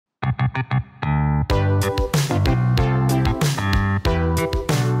Welcome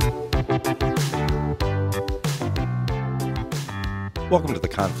to the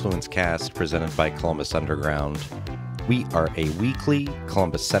Confluence cast presented by Columbus Underground. We are a weekly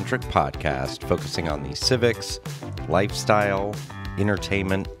Columbus-centric podcast focusing on the civics, lifestyle,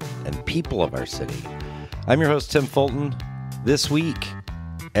 entertainment, and people of our city. I'm your host, Tim Fulton. This week,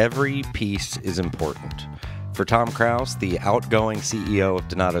 every piece is important. For Tom Krouse, the outgoing CEO of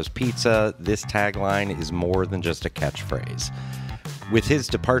Donato's Pizza, this tagline is more than just a catchphrase. With his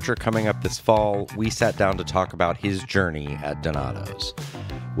departure coming up this fall, we sat down to talk about his journey at Donato's.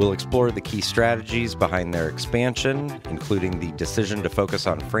 We'll explore the key strategies behind their expansion, including the decision to focus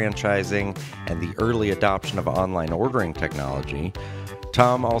on franchising and the early adoption of online ordering technology.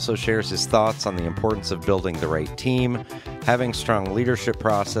 Tom also shares his thoughts on the importance of building the right team, having strong leadership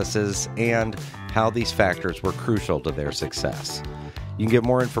processes, and how these factors were crucial to their success. You can get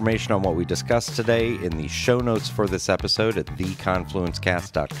more information on what we discussed today in the show notes for this episode at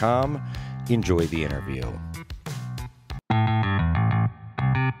theconfluencecast.com. Enjoy the interview.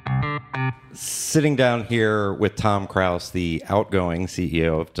 Sitting down here with Tom Krouse, the outgoing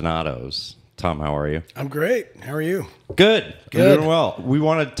CEO of Donato's. Tom, how are you? I'm great. How are you? Good. I'm doing well. We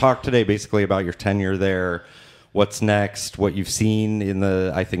want to talk today basically about your tenure there, what's next, what you've seen in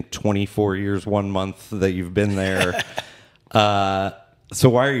the, I think, 24 years, 1 month that you've been there. So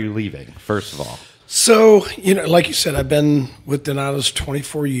why are you leaving, first of all? So, like you said, I've been with Donato's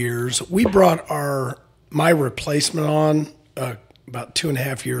 24 years. We brought my replacement on about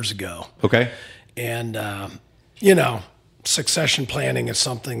 2.5 years ago. Okay. And, succession planning is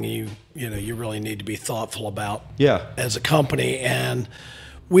something you really need to be thoughtful about as a company. And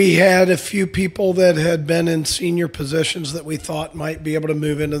we had a few people that had been in senior positions that we thought might be able to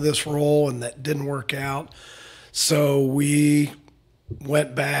move into this role, and that didn't work out. So we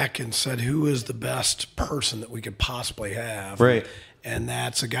went back and said, who is the best person that we could possibly have? Right. And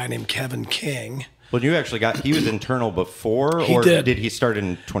that's a guy named Kevin King. Well, you actually he was internal before, or did he start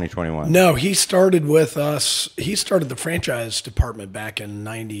in 2021? No, he started with us. He started the franchise department back in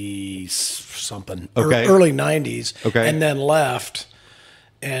 90-something, early 90s, and then left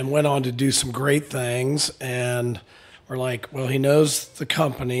and went on to do some great things. And we're like, well, he knows the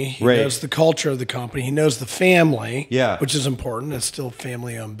company. He knows the culture of the company. He knows the family, which is important. It's still a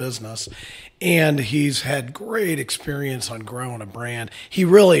family-owned business. And he's had great experience on growing a brand. He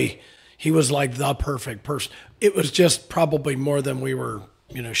was like the perfect person. It was just probably more than we were,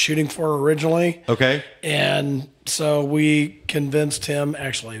 shooting for originally. Okay. And so we convinced him.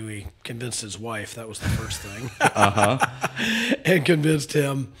 Actually, we convinced his wife. That was the first thing. And convinced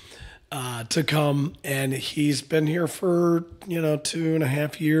him to come, and he's been here for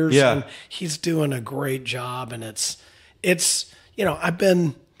 2.5 years. Yeah. And he's doing a great job. And it's I've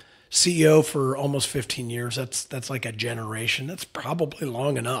been CEO for almost 15 years. That's like a generation. That's probably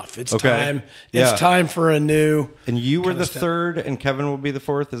long enough. It's time. It's time for a new. And you were the third, and Kevin will be the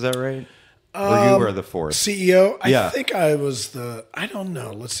fourth. Is that right? Or you were the fourth CEO? I think I was I don't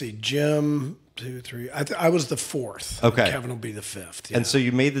know. Let's see. Jim, 2, 3. I was the fourth. Okay. Kevin will be the fifth. Yeah. And so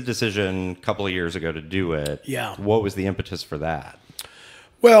you made the decision a couple of years ago to do it. Yeah. What was the impetus for that?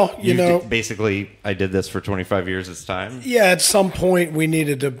 Well, basically, I did this for 25 years. It's time. Yeah, at some point we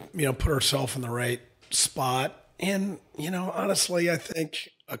needed to, put ourselves in the right spot. And, honestly, I think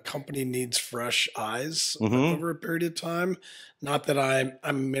a company needs fresh eyes over a period of time. Not that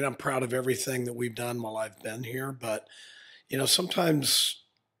I'm proud of everything that we've done while I've been here, but, sometimes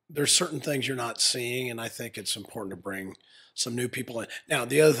there's certain things you're not seeing, and I think it's important to bring some new people in. Now,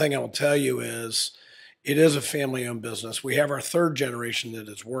 the other thing I will tell you is, it is a family-owned business. We have our third generation that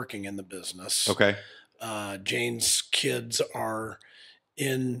is working in the business. Okay. Jane's kids are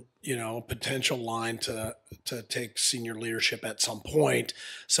in, potential line to take senior leadership at some point.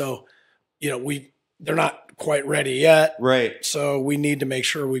 So, they're not quite ready yet. Right. So we need to make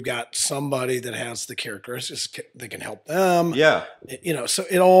sure we've got somebody that has the characteristics that can help them. Yeah. So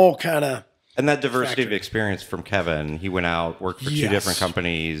it all kind of. And that diversity of experience from Kevin, he went out, worked for 2 different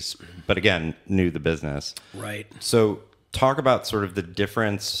companies, but again, knew the business. Right. So talk about sort of the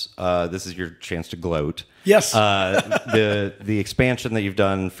difference. This is your chance to gloat. Yes. The expansion that you've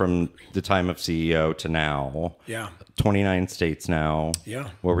done from the time of CEO to now. Yeah. 29 states now. Yeah.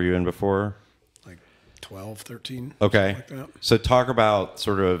 What were you in before? Like 12, 13. Okay. Like that. So talk about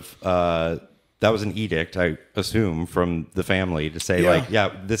sort of... that was an edict, I assume, from the family to say,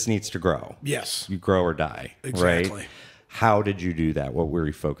 this needs to grow. Yes. You grow or die. Exactly. Right? How did you do that? What were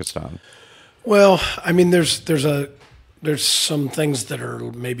you focused on? Well, there's some things that are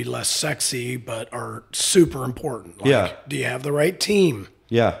maybe less sexy, but are super important. Like, do you have the right team?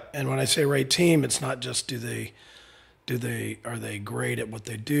 Yeah. And when I say right team, it's not just are they great at what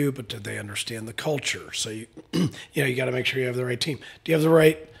they do, but do they understand the culture? So you got to make sure you have the right team. Do you have the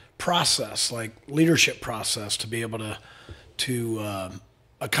right process, like leadership process, to be able to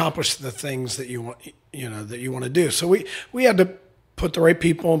accomplish the things that you want to do? So we had to put the right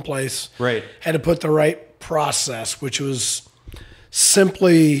people in place. Right. Had to put the right process, which was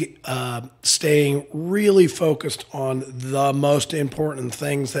simply staying really focused on the most important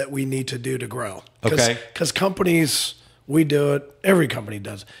things that we need to do to grow. Okay. Because companies, we do it. Every company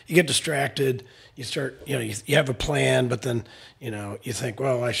does. You get distracted. You start, you have a plan, but then, you think,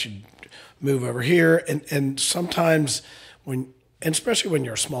 well, I should move over here. And sometimes and especially when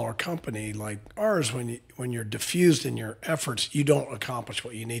you're a smaller company like ours, when you're diffused in your efforts, you don't accomplish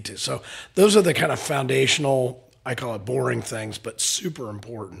what you need to. So those are the kind of foundational, I call it boring things, but super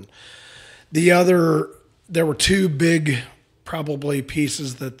important. There were two big probably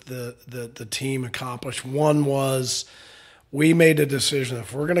pieces that the team accomplished. One was we made a decision that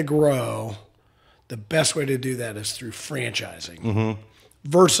if we're going to grow, the best way to do that is through franchising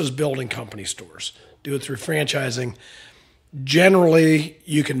versus building company stores. Do it through franchising. Generally,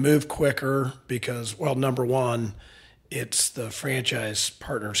 you can move quicker because, well, number one, it's the franchise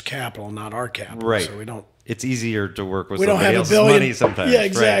partner's capital, not our capital. Right. So we don't. It's easier to work with We don't somebody have a else's billion money sometimes. Yeah,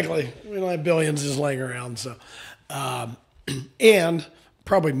 exactly. Right. We don't have billions just laying around. So, and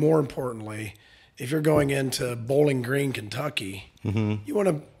probably more importantly, if you're going into Bowling Green, Kentucky, you want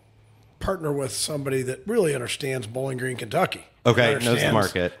to partner with somebody that really understands Bowling Green, Kentucky. Okay, knows the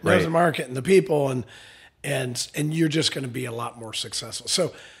market. Knows the market and the people, and you're just going to be a lot more successful.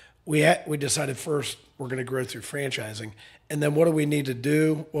 So we decided first we're going to grow through franchising, and then what do we need to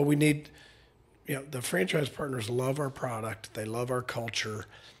do? Well, we need, the franchise partners love our product, they love our culture.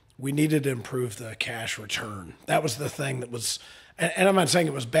 We needed to improve the cash return. That was the thing that was, and I'm not saying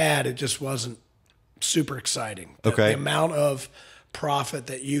it was bad. It just wasn't super exciting. The amount of profit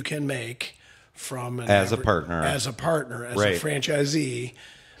that you can make from as a partner, as a franchisee,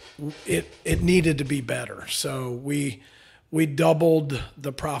 it needed to be better. So we doubled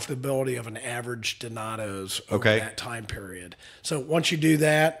the profitability of an average Donato's over that time period. So once you do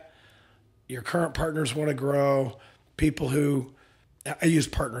that, your current partners want to grow. People who, I use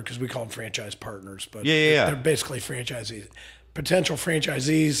partner because we call them franchise partners, but they're basically franchisees. Potential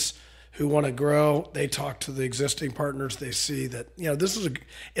franchisees who want to grow, they talk to the existing partners. They see that,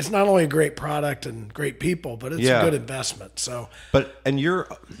 it's not only a great product and great people, but it's a good investment. So, and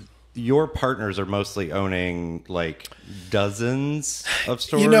your partners are mostly owning like dozens of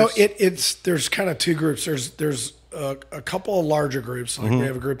stores. There's kind of two groups. There's a couple of larger groups. Like we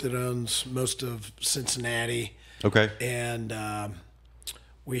have a group that owns most of Cincinnati. Okay. And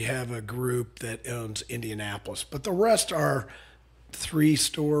we have a group that owns Indianapolis, but the rest are 3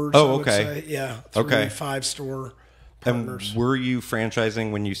 stores. Oh, okay. I would say. Yeah. 3, 5-store partners. And were you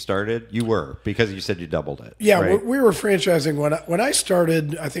franchising when you started? You were, because you said you doubled it. Yeah, right? we were franchising when I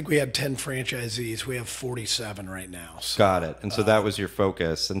started. I think we had 10 franchisees. We have 47 right now. So, got it. And so that was your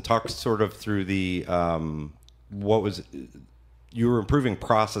focus. And talk sort of through the you were improving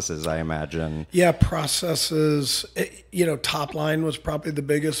processes, I imagine. Yeah, processes. Top line was probably the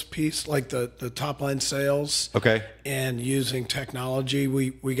biggest piece, like the top line sales. Okay. And using technology,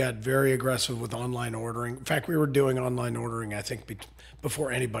 we got very aggressive with online ordering. In fact, we were doing online ordering, I think,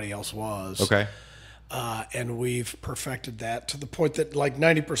 before anybody else was. Okay. And we've perfected that to the point that like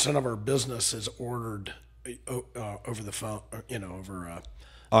 90% of our business is ordered over the phone, over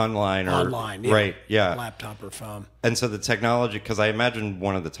online, right, laptop or phone. And so the technology, because I imagine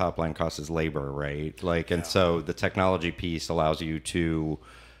one of the top line costs is labor, right? So the technology piece allows you to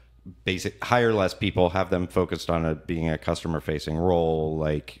hire less people, have them focused on it being a customer facing role.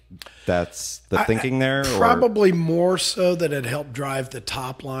 Like that's the thinking there? Probably more so that it helped drive the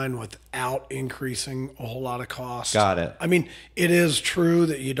top line without increasing a whole lot of cost. Got it. I mean, it is true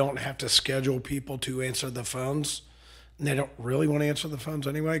that you don't have to schedule people to answer the phones. And they don't really want to answer the phones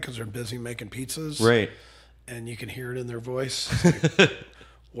anyway because they're busy making pizzas. Right. And you can hear it in their voice. Like,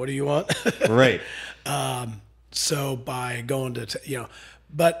 what do you want? Right. So by going to,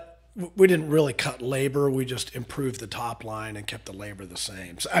 but we didn't really cut labor. We just improved the top line and kept the labor the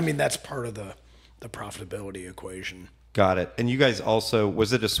same. So, I mean, that's part of the profitability equation. Got it. And you guys also,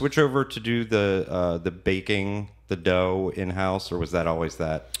 was it a switch over to do the baking, the dough in-house, or was that always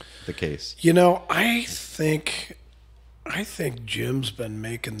the case? I think Jim's been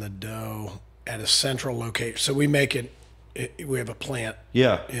making the dough at a central location. So we make it. We have a plant.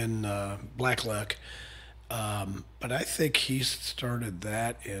 Yeah. In Black Lick, But I think he started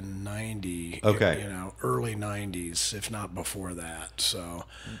that in 90, Okay. early 90s, if not before that. So,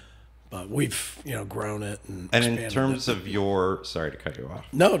 but we've, grown it and And in expanded terms it. of your, sorry to cut you off.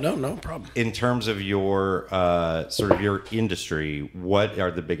 No problem. In terms of your sort of your industry, what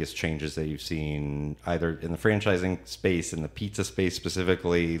are the biggest changes that you've seen either in the franchising space, in the pizza space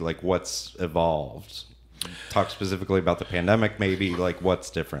specifically? Like what's evolved? Talk specifically about the pandemic, maybe, like what's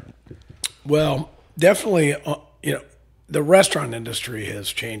different? Well, definitely, the restaurant industry has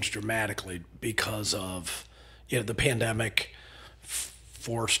changed dramatically because of, the pandemic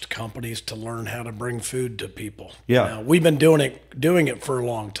forced companies to learn how to bring food to people. Yeah. We've been doing it for a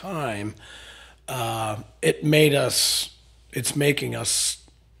long time. It's making us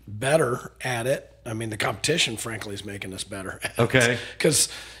better at it. I mean, the competition, frankly, is making us better at it. Okay. Because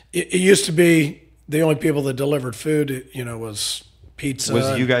it used to be the only people that delivered food, was pizza.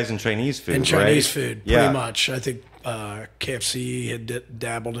 Was you guys in Chinese food, in Chinese right? food, Yeah. pretty much. I think KFC had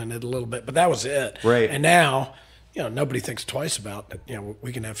dabbled in it a little bit, but that was it. Right. And now, nobody thinks twice about it.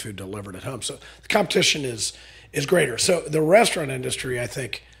 We can have food delivered at home. So the competition is greater. So the restaurant industry, I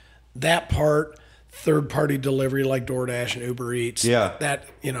think that part, third-party delivery like DoorDash and Uber Eats, Yeah. that,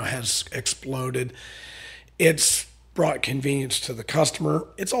 has exploded. It's brought convenience to the customer.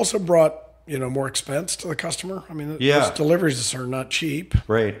 It's also brought, more expense to the customer. I mean, Yeah. those deliveries are not cheap.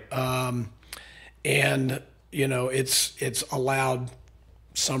 Right. And it's allowed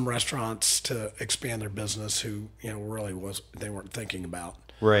some restaurants to expand their business who really they weren't thinking about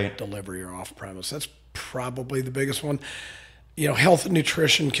Right. delivery or off premise. That's probably the biggest one. Health and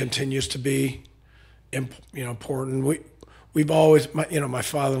nutrition continues to be important. We've always my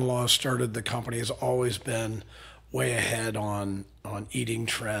father-in-law started the company, has always been way ahead on eating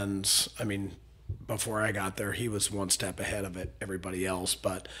trends. I mean, before I got there, he was one step ahead of everybody else.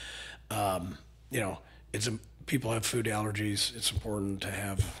 But people have food allergies. It's important to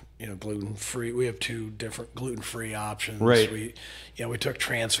have gluten-free. We have 2 different gluten-free options. Right. We took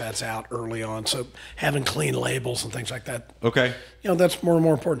trans fats out early on, so having clean labels and things like that. Okay. That's more and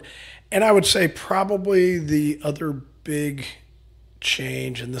more important. And I would say probably the other big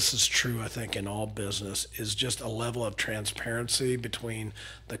change, and this is true, I think, in all business, is just a level of transparency between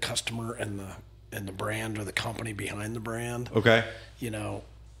the customer and the brand or the company behind the brand. Okay.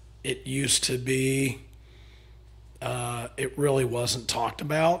 It used to be, it really wasn't talked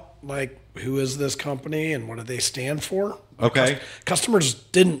about. Like, who is this company and what do they stand for? Okay. Customers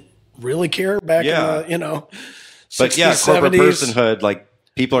didn't really care back in the, 60s, But yeah, corporate 70s. personhood, like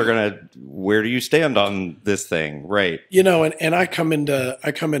people are gonna, where do you stand on this thing? Right. And I come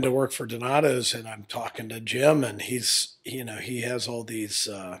into work for Donato's and I'm talking to Jim and he's, he has all these,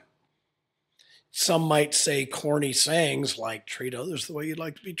 some might say corny sayings like treat others the way you'd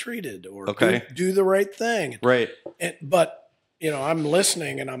like to be treated or Okay. do the right thing. Right. But I'm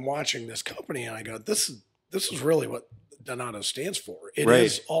listening and I'm watching this company and I go, this is really what Donato stands for. It Right.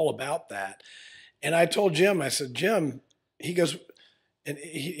 is all about that. And I told Jim, I said, Jim, he goes, and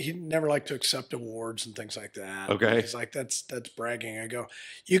he never liked to accept awards and things like that. Okay. He's like, that's bragging. I go,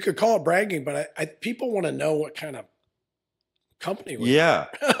 you could call it bragging, but people want to know what kind of company we Yeah.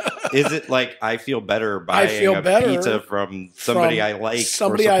 Is it like I feel better I buying feel a better pizza from somebody I like,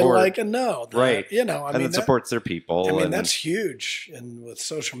 somebody or I support, like and know. That, right? I and mean, that supports their people. I mean, and that's huge. And with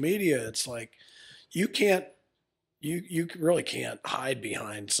social media, it's like you really can't hide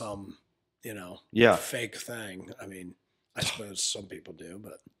behind some, Yeah. fake thing. I mean, I suppose some people do,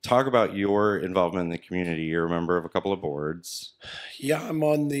 but Talk about your involvement in the community. You're a member of a couple of boards. yeah, I'm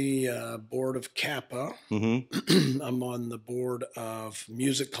on the board of Kappa. Mm-hmm. I'm on the board of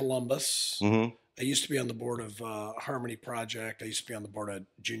Music Columbus. Mm-hmm. I used to be on the board of Harmony Project. I used to be on the board of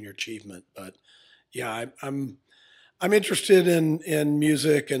Junior Achievement. But yeah, I'm interested in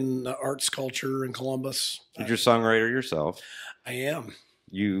music and arts culture in Columbus. You're a songwriter yourself. I am.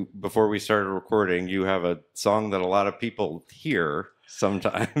 Before we started recording, you have a song that a lot of people hear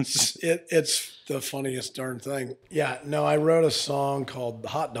sometimes. It's the funniest darn thing. Yeah, no, I wrote a song called "The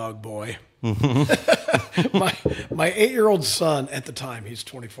Hot Dog Boy." my 8-year-old son at the time, he's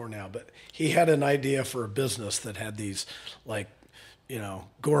 24 now, but he had an idea for a business that had these like,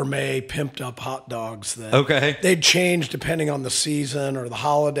 gourmet pimped up hot dogs that Okay. they'd change depending on the season or the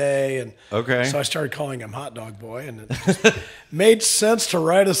holiday. And Okay. so I started calling him Hot Dog Boy, and it just made sense to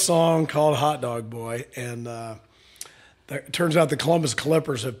write a song called Hot Dog Boy. And it turns out the Columbus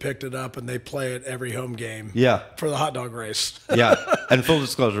Clippers have picked it up and they play it every home game Yeah. for the hot dog race. Yeah. And full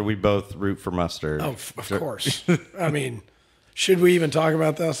disclosure, we both root for Mustard. Oh, of course. I mean, should we even talk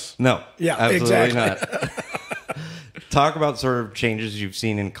about this? No. Yeah, absolutely exactly. not. Talk about sort of changes you've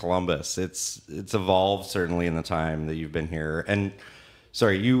seen in Columbus. It's evolved certainly in the time that you've been here. And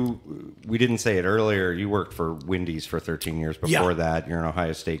sorry, we didn't say it earlier. You worked for Wendy's for 13 years before that. You're an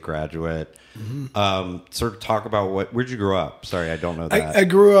Ohio State graduate. Sort of talk about where'd you grow up? Sorry, I don't know that. I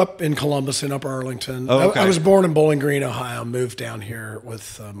grew up in Columbus in Upper Arlington. Oh, okay. I was born in Bowling Green, Ohio. Moved down here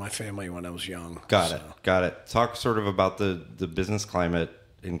with my family when I was young. Got it. Talk sort of about the business climate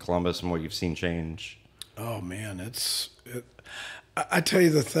in Columbus and what you've seen change. Oh man, I tell you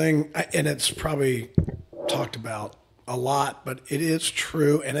the thing, and it's probably talked about a lot, but it is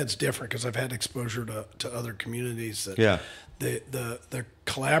true, and it's different because I've had exposure to other communities. The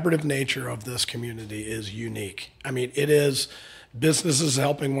collaborative nature of this community is unique. I mean, it is businesses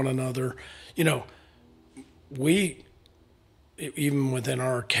helping one another. You know, even within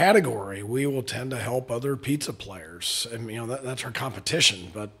our category, we will tend to help other pizza players, and that's our competition.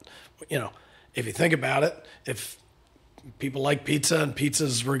 But if you think about it, if people like pizza and pizza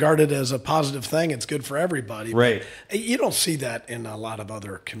is regarded as a positive thing, it's good for everybody. Right. But you don't see that in a lot of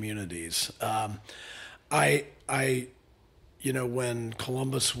other communities. When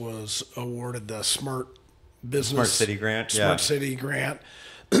Columbus was awarded the Smart City Grant, City Grant,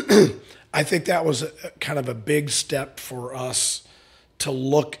 I think that was kind of a big step for us to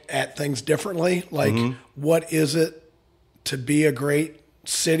look at things differently. Like, what is it to be a great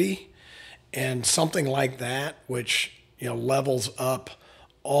city? And something like that, which levels up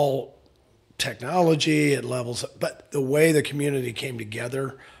all technology, it levels up, but the way the community came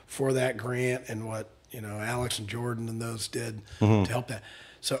together for that grant and what Alex and Jordan and those did to help that.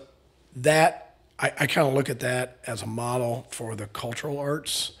 So that I kind of look at that as a model for the cultural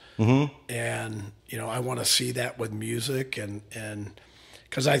arts, and I want to see that with music, and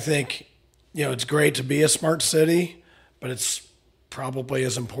because I think it's great to be a smart city, but it's probably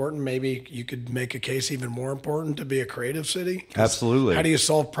as important. Maybe you could make a case even more important to be a creative city. Absolutely. How do you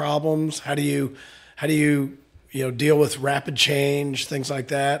solve problems? How do you deal with rapid change, things like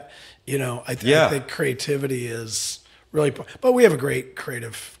that? I think creativity is really, but we have a great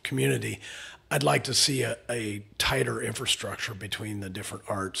creative community. I'd like to see a tighter infrastructure between the different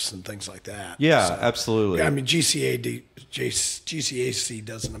arts and things like that. Yeah, so, absolutely. I mean, GCAC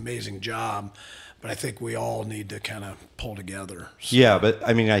does an amazing job, but I think we all need to kind of pull together. So. Yeah, but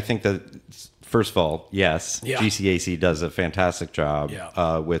I mean, I think that, first of all, yes, GCAC does a fantastic job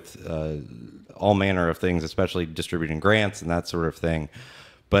with all manner of things, especially distributing grants and that sort of thing.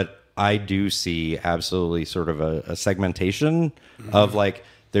 But I do see absolutely sort of a segmentation of like,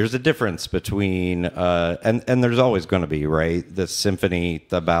 there's a difference between, and there's always going to be, right? The symphony,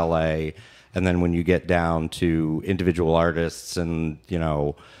 the ballet, and then when you get down to individual artists and,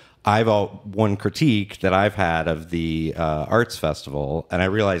 one critique that I've had of the arts festival, and I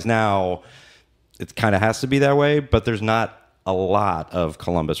realize now it kind of has to be that way, but there's not a lot of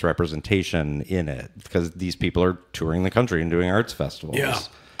Columbus representation in it because these people are touring the country and doing arts festivals. Yeah.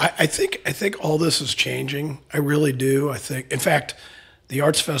 I think all this is changing. I really do. I think, in fact, the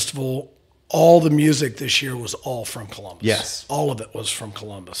Arts Festival, all the music this year was all from Columbus. Yes. All of it was from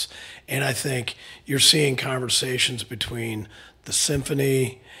Columbus. And I think you're seeing conversations between the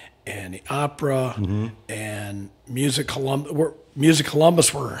symphony and the opera and Music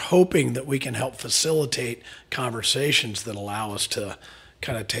Columbus. We're hoping that we can help facilitate conversations that allow us to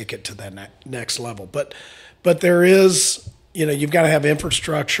kind of take it to that next level. But there is, you've got to have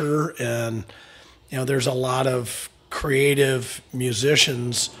infrastructure, and there's a lot of creative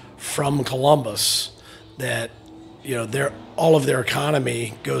musicians from Columbus that all of their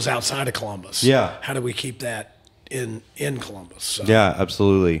economy goes outside of Columbus. Yeah. How do we keep that in Columbus? So. Yeah,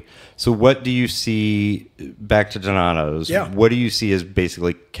 absolutely. So what do you see, back to Donato's, what do you see as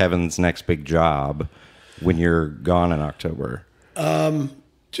basically Kevin's next big job when you're gone in October?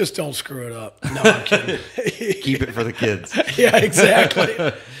 Just don't screw it up. No, I'm kidding. Keep it for the kids. Yeah, exactly.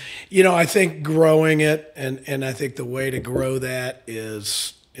 I think growing it, and I think the way to grow that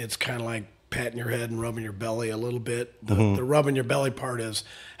is, it's kind of like patting your head and rubbing your belly a little bit. The rubbing your belly part is,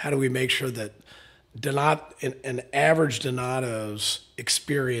 how do we make sure that an average Donato's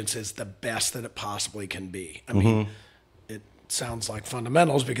experience is the best that it possibly can be? I mean, it sounds like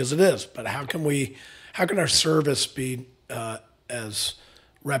fundamentals because it is, but how can our service be as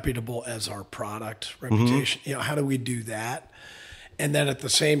reputable as our product reputation? How do we do that? And then at the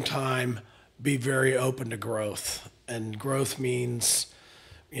same time, be very open to growth. And growth means,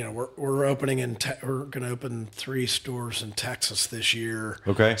 we're opening we're going to open 3 stores in Texas this year.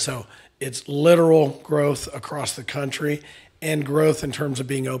 Okay. So it's literal growth across the country, and growth in terms of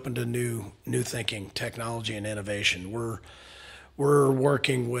being open to new thinking, technology, and innovation. we're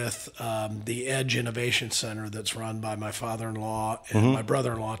working with the Edge Innovation Center that's run by my father-in-law and my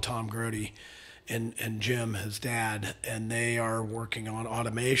brother-in-law, Tom Grody, and Jim, his dad. And they are working on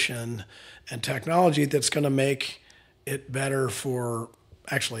automation and technology that's going to make it better for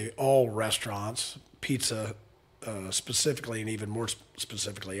actually all restaurants, pizza specifically, and even more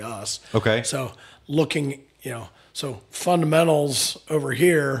specifically us. Okay. So looking, so fundamentals over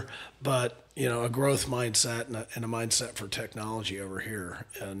here, but a growth mindset and a mindset for technology over here,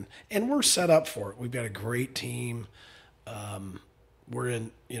 and we're set up for it. We've got a great team.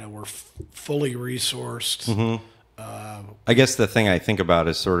 We're fully resourced. I guess the thing I think about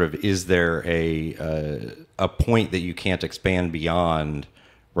is sort of, is there a point that you can't expand beyond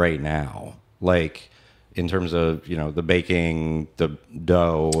right now? Like in terms of, the baking, the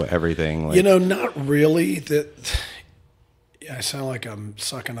dough, everything? Like... Not really. I sound like I'm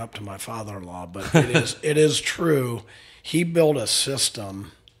sucking up to my father-in-law, but it is true. He built a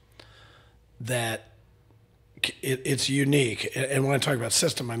system that it's unique. And when I talk about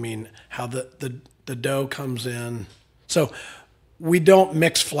system, I mean how the dough comes in. So we don't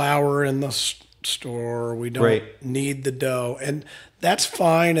mix flour in the store. We don't need the dough, and that's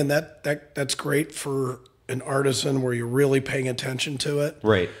fine. And that's great for an artisan where you're really paying attention to it.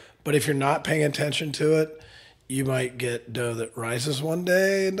 Right. But if you're not paying attention to it, you might get dough that rises one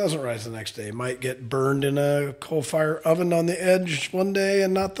day and doesn't rise the next day. It might get burned in a coal fire oven on the edge one day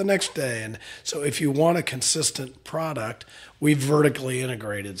and not the next day. And so if you want a consistent product, we've vertically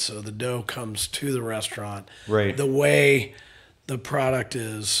integrated. So the dough comes to the restaurant. Right. The way the product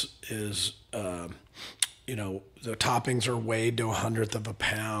is the toppings are weighed to 100th of a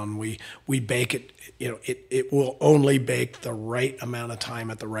pound. We bake it, it will only bake the right amount of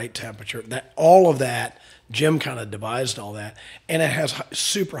time at the right temperature. All of that, Jim kind of devised all that, and it has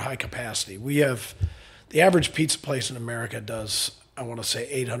super high capacity. We have the average pizza place in America does, I want to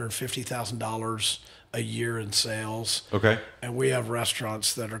say, $850,000 a year in sales. Okay. And we have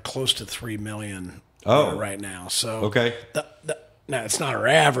restaurants that are close to 3 million right now. So okay. Now it's not our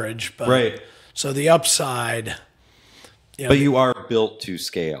average, but right. So the upside. But you are built to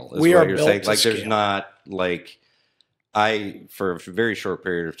scale. We are built to scale. There's not like. For a very short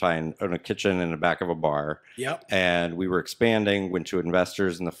period of time, owned a kitchen in the back of a bar. Yep. And we were expanding, went to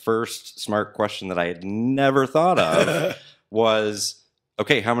investors, and the first smart question that I had never thought of was,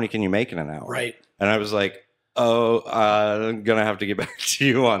 okay, how many can you make in an hour? Right. And I was like, I'm going to have to get back to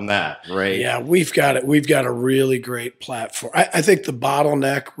you on that, right? Yeah, we've got it. We've got a really great platform. I think the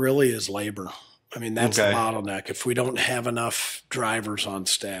bottleneck really is labor. I mean, that's the bottleneck. If we don't have enough drivers on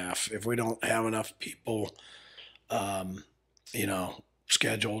staff, if we don't have enough people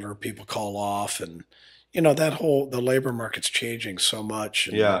scheduled, or people call off, and the labor market's changing so much,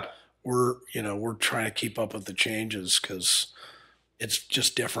 and we're trying to keep up with the changes because it's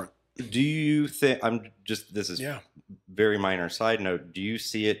just different. Do you think this is very minor side note, do you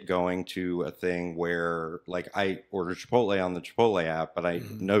see it going to a thing where, like, I order Chipotle on the Chipotle app, but I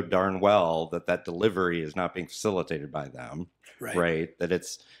know darn well that delivery is not being facilitated by them, right? That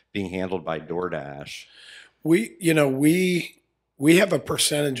it's being handled by DoorDash. We have a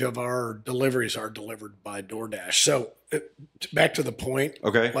percentage of our deliveries are delivered by DoorDash. So back to the point,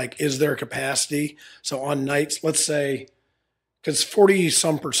 like, is there capacity? So on nights, let's say, because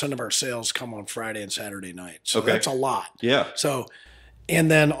 40% of our sales come on Friday and Saturday night. So that's a lot. Yeah. So,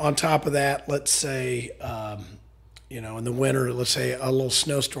 and then on top of that, let's say, in the winter, let's say a little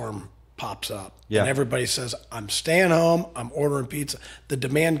snowstorm pops up. Yeah. And everybody says, I'm staying home, I'm ordering pizza. The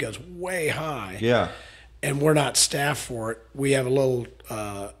demand goes way high. Yeah. And we're not staffed for it. We have a little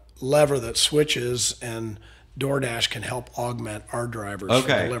lever that switches, and DoorDash can help augment our drivers for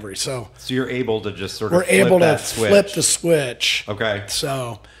delivery. So you're able to just sort of flip the switch. Okay.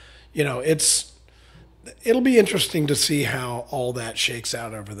 So, it'll be interesting to see how all that shakes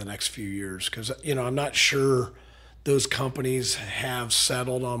out over the next few years, because I'm not sure those companies have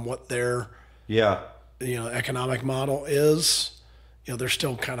settled on what their economic model is. They're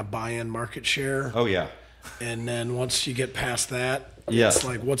still kind of buying market share. Oh yeah. And then once you get past that, it's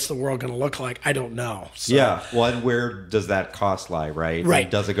like, what's the world going to look like? I don't know. So, yeah. Well, and where does that cost lie, right? Right. Like,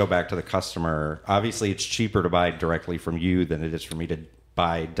 does it go back to the customer? Obviously, it's cheaper to buy directly from you than it is for me to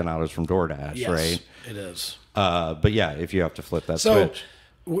buy Donato's from DoorDash, right? It is. But yeah, if you have to flip that switch.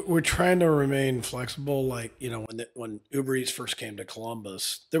 We're trying to remain flexible. Like, when Uber Eats first came to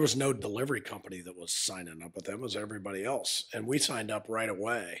Columbus, there was no delivery company that was signing up with them. It was everybody else. And we signed up right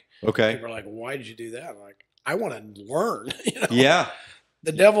away. Okay. People were like, why did you do that? I'm like, I want to learn. Yeah.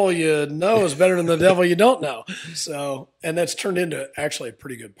 The devil you know is better than the devil you don't know. So, and that's turned into actually a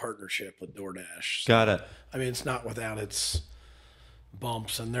pretty good partnership with DoorDash. So, got it. I mean, it's not without its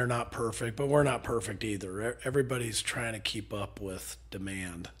bumps, and they're not perfect, but we're not perfect either. Everybody's trying to keep up with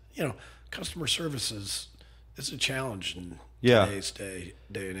demand. Customer service is a challenge in today's day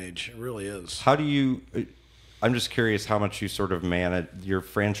and age. It really is. How do you? I'm just curious how much you sort of manage your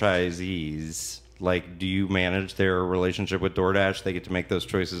franchisees. Like, do you manage their relationship with DoorDash? They get to make those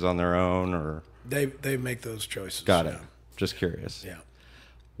choices on their own, or they make those choices. Got it. Just curious. Yeah.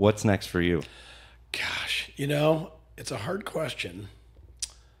 What's next for you? Gosh, it's a hard question.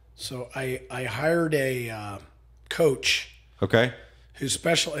 So I hired a coach. Okay. Who's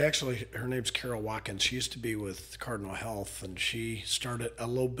actually, her name's Carol Watkins. She used to be with Cardinal Health, and she started a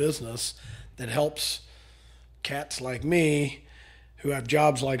little business that helps cats like me who have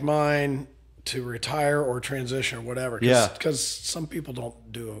jobs like mine to retire or transition or whatever. Because some people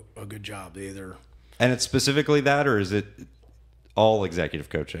don't do a good job either. And it's specifically that, or is it all executive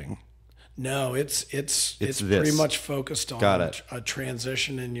coaching? No, it's pretty much focused on a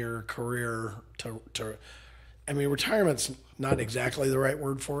transition in your career to retirement's not exactly the right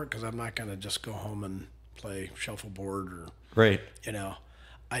word for it, because I'm not going to just go home and play shuffleboard or right.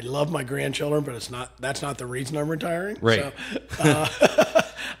 I love my grandchildren, but that's not the reason I'm retiring. Right. So,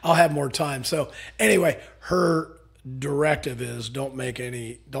 I'll have more time. So anyway, her directive is don't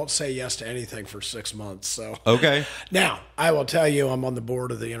say yes to anything for 6 months. So okay. Now I will tell you, I'm on the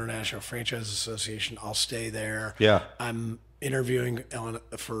board of the International Franchise Association. I'll stay there. Yeah. I'm interviewing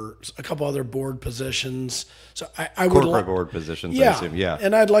for a couple other board positions. So I corporate board positions. Yeah. I assume. Yeah.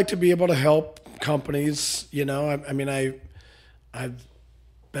 And I'd like to be able to help companies. I've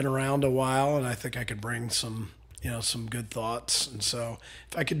been around a while, and I think I could bring some good thoughts. And so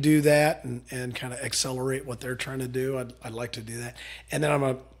if I could do that and kind of accelerate what they're trying to do, I'd like to do that. And then I'm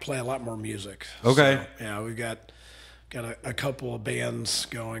going to play a lot more music. Okay. So, we've got a couple of bands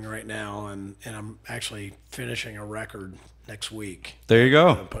going right now, and I'm actually finishing a record next week. There you go.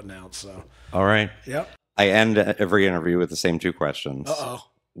 I'm putting out. So. All right. Yep. I end every interview with the same two questions. Uh-oh.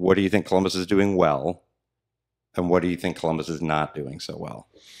 What do you think Columbus is doing well? And what do you think Columbus is not doing so well?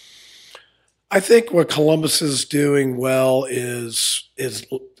 I think what Columbus is doing well is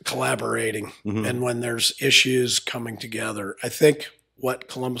collaborating, and when there's issues coming together. I think what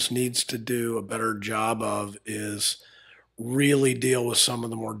Columbus needs to do a better job of is really deal with some of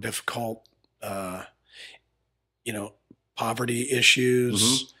the more difficult, poverty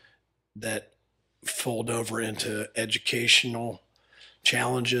issues that fold over into educational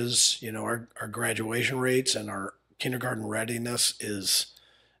challenges. Our graduation rates and our kindergarten readiness is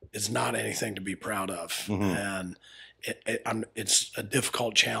not anything to be proud of. And it's a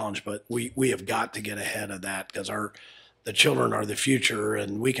difficult challenge, but we have got to get ahead of that, because the children are the future,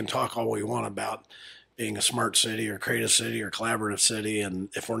 and we can talk all we want about being a smart city or creative city or collaborative city, and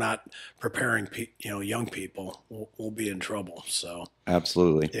if we're not preparing young people, we'll be in trouble. So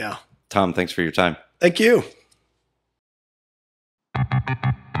absolutely. Yeah. Tom, thanks for your time. Thank you.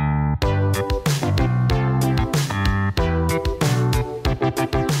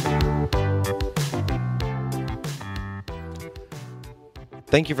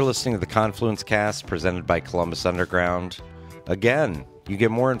 Thank you for listening to the Confluence Cast presented by Columbus Underground. Again, you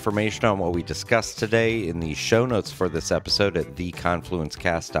get more information on what we discussed today in the show notes for this episode at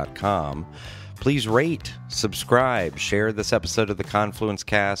theconfluencecast.com. Please rate, subscribe, share this episode of the Confluence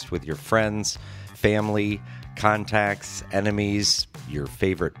Cast with your friends, family, contacts, enemies, your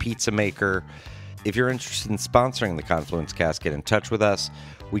favorite pizza maker. If you're interested in sponsoring the Confluence Cast, get in touch with us.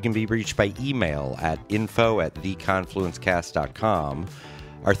 We can be reached by email at info@theconfluencecast.com.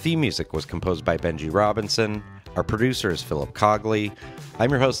 Our theme music was composed by Benji Robinson. Our producer is Philip Cogley. I'm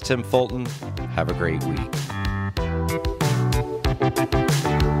your host, Tim Fulton. Have a great week.